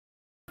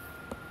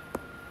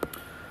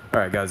All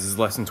right, guys, this is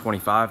lesson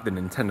 25, the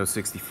Nintendo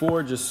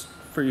 64. Just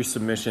for your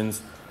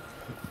submissions,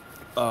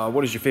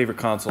 what is your favorite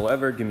console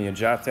ever? Give me a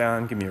jot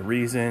down, give me a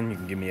reason, you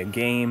can give me a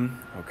game,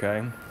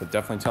 okay? But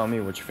definitely tell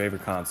me what's your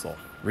favorite console.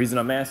 Reason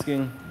I'm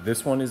asking,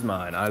 this one is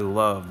mine. I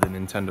love the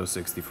Nintendo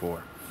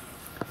 64.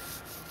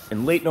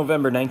 In late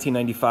November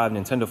 1995,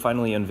 Nintendo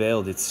finally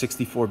unveiled its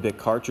 64-bit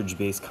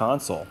cartridge-based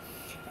console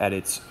at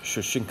its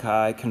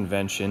Shoshinkai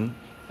convention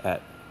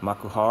at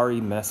Makuhari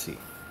Messe.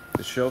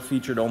 The show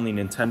featured only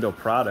Nintendo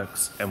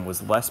products and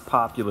was less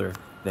popular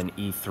than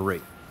E3.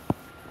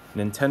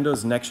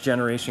 Nintendo's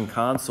next-generation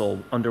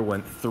console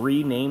underwent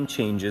 3 name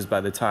changes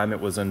by the time it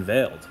was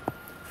unveiled.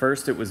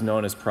 First, it was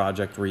known as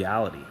Project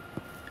Reality.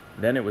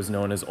 Then it was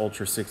known as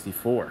Ultra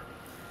 64.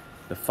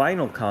 The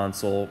final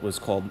console was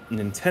called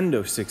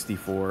Nintendo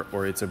 64,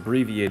 or its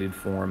abbreviated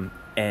form,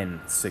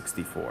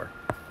 N64.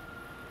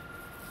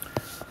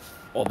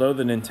 Although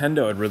the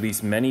Nintendo had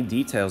released many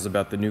details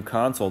about the new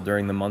console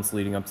during the months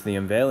leading up to the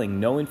unveiling,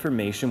 no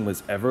information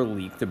was ever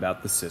leaked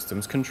about the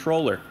system's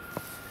controller.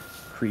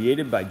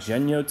 Created by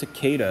Genyo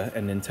Takeda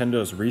and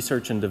Nintendo's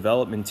research and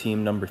development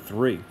team number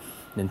 3,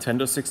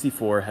 Nintendo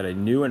 64 had a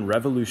new and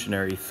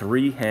revolutionary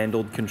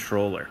 3-handled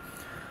controller.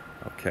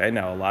 Okay,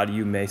 now a lot of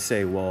you may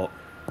say, well,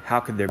 how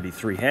could there be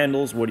 3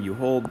 handles? What do you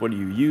hold? What do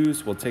you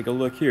use? Well, take a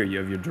look here. You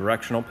have your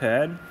directional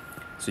pad.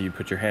 So you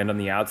put your hand on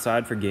the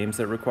outside for games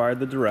that require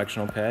the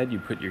directional pad. You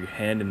put your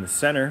hand in the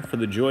center for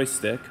the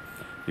joystick.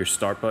 Your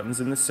start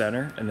button's in the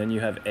center. And then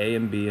you have A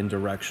and B in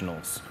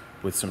directionals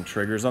with some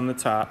triggers on the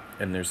top.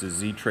 And there's a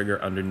Z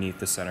trigger underneath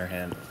the center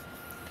handle.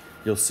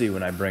 You'll see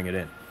when I bring it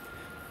in.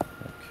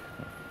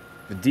 Okay.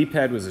 The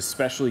D-pad was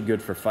especially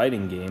good for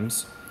fighting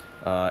games.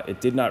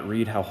 It did not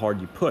read how hard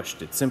you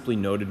pushed. It simply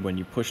noted when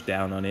you pushed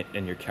down on it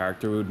and your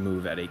character would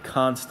move at a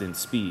constant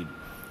speed.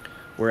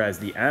 Whereas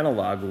the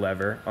analog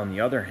lever, on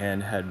the other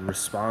hand, had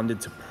responded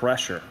to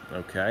pressure,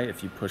 okay?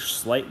 If you pushed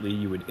slightly,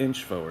 you would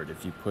inch forward.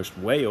 If you pushed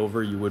way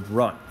over, you would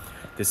run.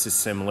 This is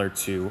similar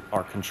to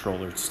our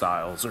controller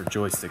styles or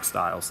joystick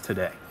styles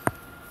today.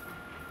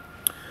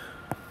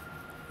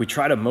 We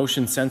tried a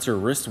motion sensor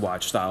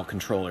wristwatch style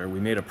controller. We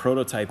made a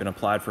prototype and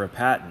applied for a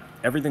patent.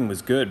 Everything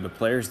was good, but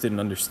players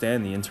didn't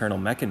understand the internal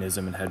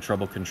mechanism and had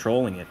trouble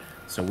controlling it,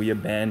 so we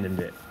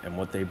abandoned it. And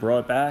what they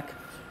brought back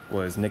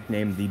was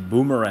nicknamed the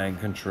Boomerang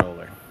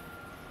controller.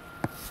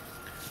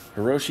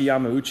 Hiroshi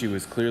Yamauchi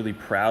was clearly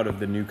proud of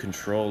the new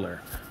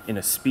controller. In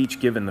a speech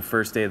given the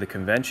first day of the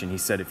convention, he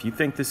said, "If you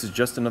think this is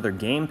just another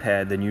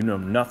gamepad, then you know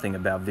nothing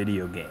about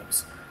video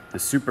games." The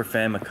Super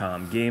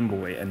Famicom, Game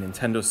Boy, and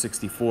Nintendo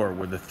 64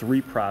 were the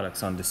 3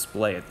 products on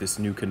display at this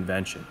new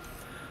convention.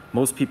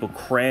 Most people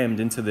crammed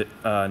into the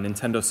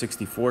Nintendo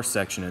 64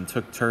 section and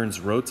took turns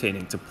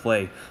rotating to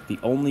play the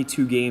only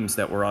 2 games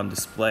that were on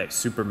display,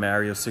 Super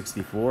Mario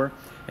 64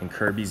 and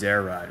Kirby's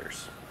Air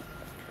Riders.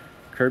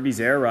 Kirby's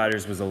Air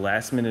Riders was a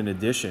last-minute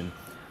addition,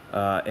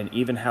 and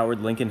even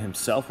Howard Lincoln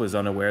himself was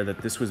unaware that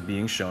this was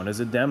being shown as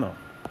a demo.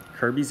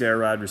 Kirby's Air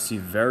Ride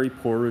received very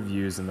poor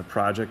reviews, and the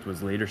project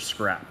was later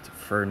scrapped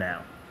for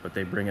now, but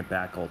they bring it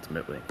back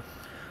ultimately.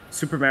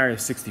 Super Mario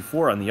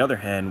 64, on the other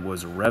hand,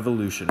 was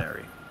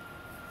revolutionary.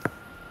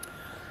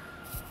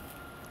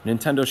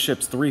 Nintendo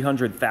ships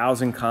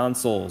 300,000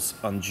 consoles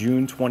on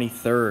June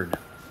 23rd.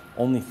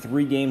 Only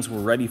 3 games were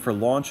ready for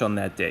launch on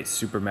that day: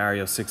 Super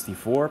Mario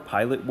 64,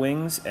 Pilot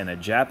Wings, and a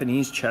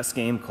Japanese chess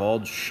game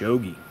called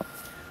Shogi.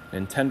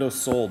 Nintendo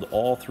sold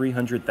all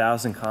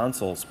 300,000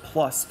 consoles,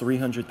 plus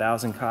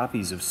 300,000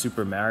 copies of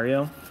Super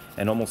Mario,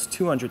 and almost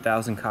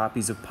 200,000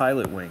 copies of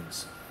Pilot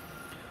Wings.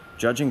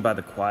 Judging by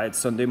the quiet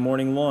Sunday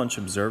morning launch,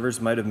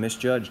 observers might have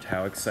misjudged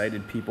how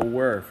excited people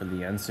were for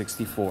the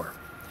N64.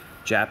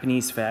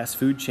 Japanese fast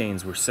food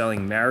chains were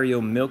selling Mario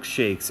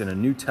milkshakes, and a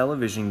new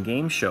television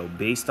game show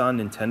based on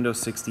Nintendo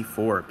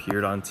 64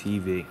 appeared on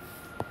TV.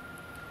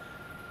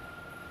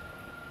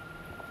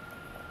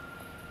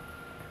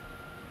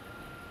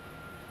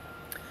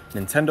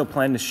 Nintendo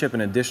planned to ship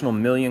an additional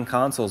 1 million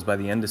consoles by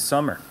the end of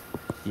summer.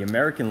 The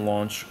American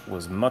launch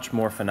was much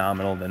more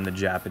phenomenal than the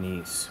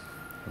Japanese.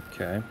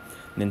 Okay.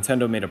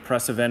 Nintendo made a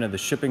press event of the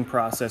shipping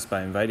process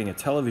by inviting a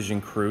television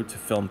crew to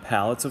film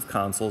pallets of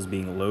consoles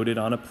being loaded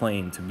on a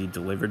plane to be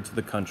delivered to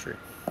the country.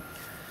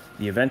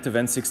 The event of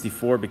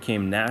N64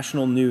 became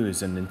national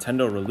news, and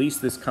Nintendo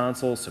released this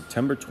console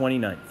September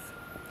 29th.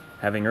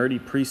 Having already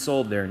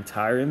pre-sold their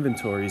entire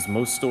inventories,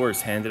 most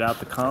stores handed out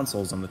the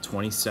consoles on the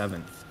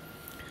 27th.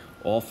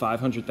 All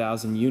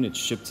 500,000 units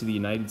shipped to the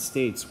United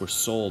States were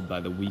sold by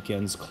the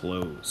weekend's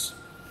close.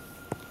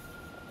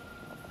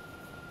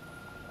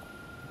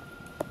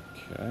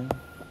 Okay.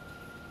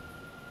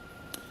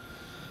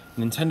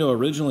 Nintendo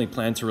originally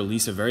planned to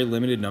release a very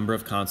limited number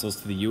of consoles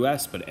to the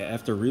US, but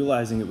after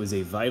realizing it was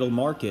a vital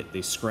market,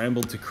 they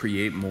scrambled to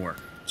create more.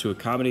 To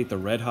accommodate the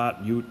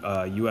red-hot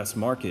US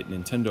market,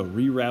 Nintendo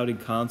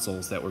rerouted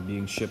consoles that were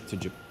being shipped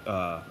to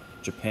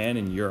Japan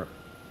and Europe.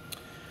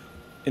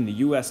 In the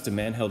US,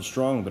 demand held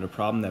strong, but a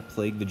problem that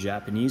plagued the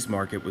Japanese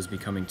market was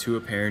becoming too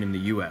apparent in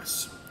the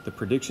US. The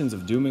predictions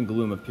of doom and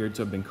gloom appeared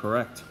to have been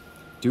correct.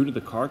 Due to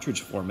the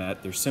cartridge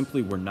format, there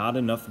simply were not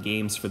enough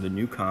games for the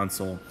new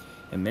console,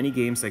 and many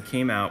games that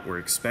came out were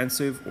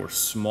expensive or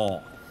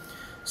small.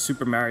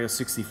 Super Mario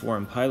 64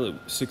 and Pilot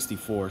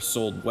 64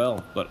 sold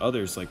well, but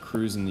others like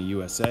Cruise in the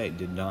USA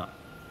did not.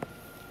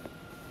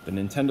 The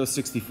Nintendo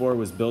 64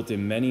 was built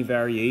in many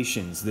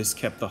variations. This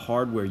kept the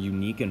hardware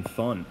unique and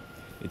fun.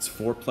 Its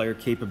 4-player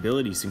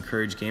capabilities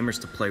encourage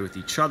gamers to play with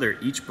each other,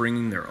 each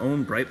bringing their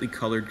own brightly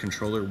colored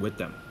controller with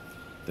them.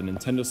 The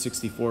Nintendo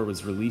 64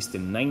 was released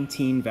in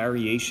 19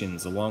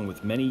 variations, along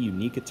with many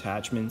unique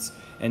attachments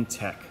and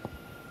tech.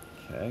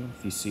 Okay,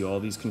 if you see all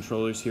these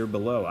controllers here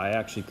below, I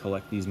actually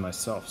collect these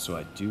myself, so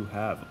I do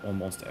have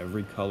almost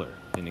every color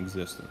in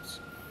existence.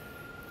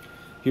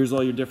 Here's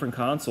all your different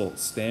consoles: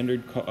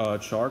 standard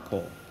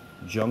charcoal,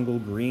 jungle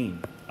green,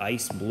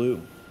 ice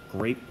blue,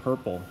 grape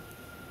purple,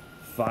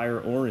 fire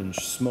orange,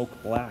 smoke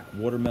black,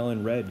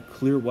 watermelon red,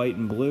 clear white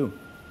and blue,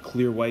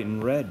 clear white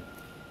and red,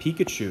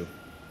 Pikachu,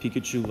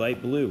 Pikachu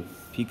light blue,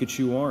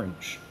 Pikachu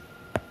orange,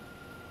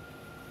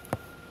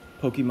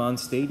 Pokemon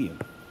Stadium,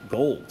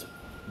 gold,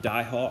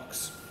 Die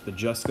Hawks, the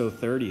Just Go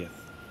 30th,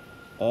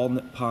 All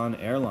Nippon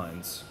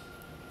Airlines,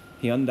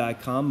 Hyundai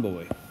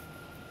Convoy,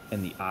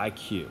 and the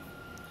iQue.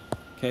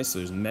 Okay, so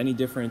there's many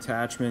different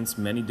attachments,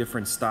 many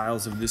different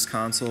styles of this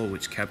console,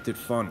 which kept it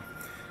fun.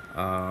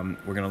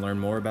 We're going to learn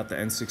more about the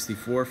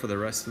N64 for the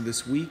rest of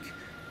this week.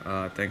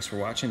 Thanks for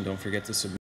watching. Don't forget to subscribe.